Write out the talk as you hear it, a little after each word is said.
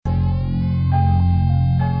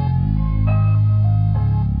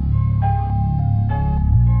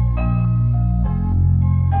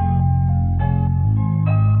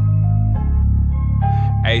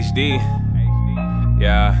HD,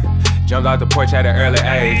 yeah. Jumped off the porch at an early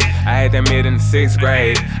age. I had that mid in the 6th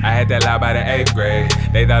grade. I had that loud by the 8th grade.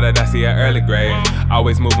 They thought that I see an early grade.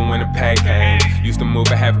 Always moving when the pay came. Used to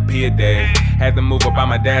move a half a P a day. Had to move up on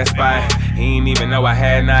my dad's spot. He ain't even know I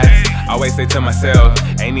had knots. Always say to myself,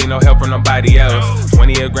 ain't need no help from nobody else.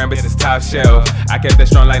 20 a gram, bitch, it's top shelf. I kept that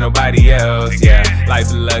strong like nobody else. Yeah, life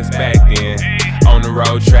deluxe back then. On the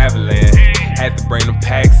road traveling. Had to bring them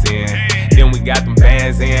packs in. Then we got them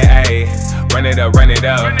bands in, ayy. Run it up, run it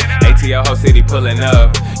up. ATL whole city pulling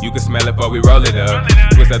up. You can smell it before we roll it up.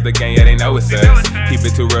 Twist up the game, yeah, they know it's us. Keep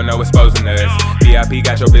it too real, no exposing us. VIP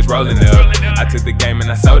got your bitch rolling up. I took the game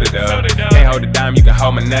and I sold it up. Can't hold a dime, you can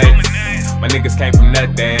hold my nuts. My niggas came from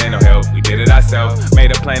nothing, no help, we did it ourselves.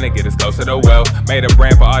 Made a plan to get us closer to wealth. Made a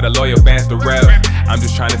brand for all the loyal fans to rep. I'm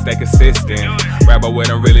just trying to stay consistent. Rap about what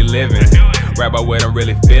I'm really living. Rap about what I'm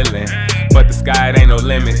really feeling. But the sky, it ain't no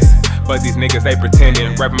limits. But these niggas, they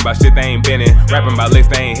pretending. Rapping about shit they ain't been in. Rapping about licks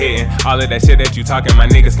they ain't hitting. All of that shit that you talking, my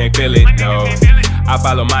niggas can't feel it, no. I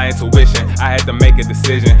follow my intuition. I had to make a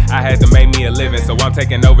decision. I had to make me a living. So I'm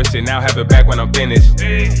taking over shit now, have it back when I'm finished.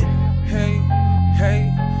 Hey, hey, hey,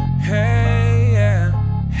 hey, yeah.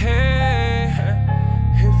 Hey,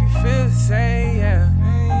 if you feel it, say yeah.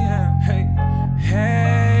 Hey,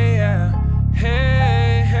 hey, yeah.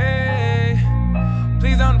 Hey, hey,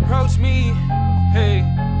 please don't approach me. Hey,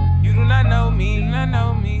 you do not know me,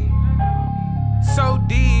 So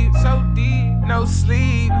deep, no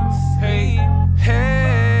sleep. Hey,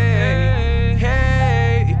 hey,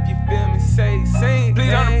 hey, if you feel me, say,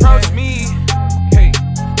 please don't approach me. Hey,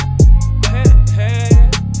 hey,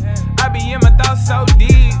 I be in my thoughts so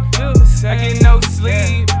deep, I get no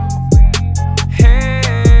sleep.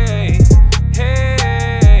 Hey,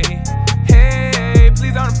 hey, hey,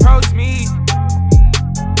 please don't approach me.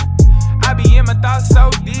 I be in my thoughts so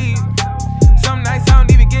deep. Some nights I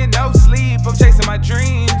don't even get no sleep. I'm chasing my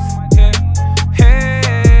dreams. Yeah.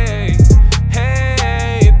 Hey,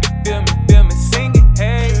 hey, if you feel me, sing it.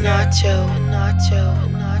 Hey, Nacho.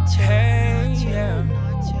 Hey, yeah.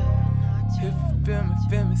 If you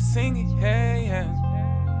feel me, sing it. Hey, yeah.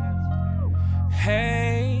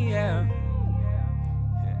 Hey, yeah.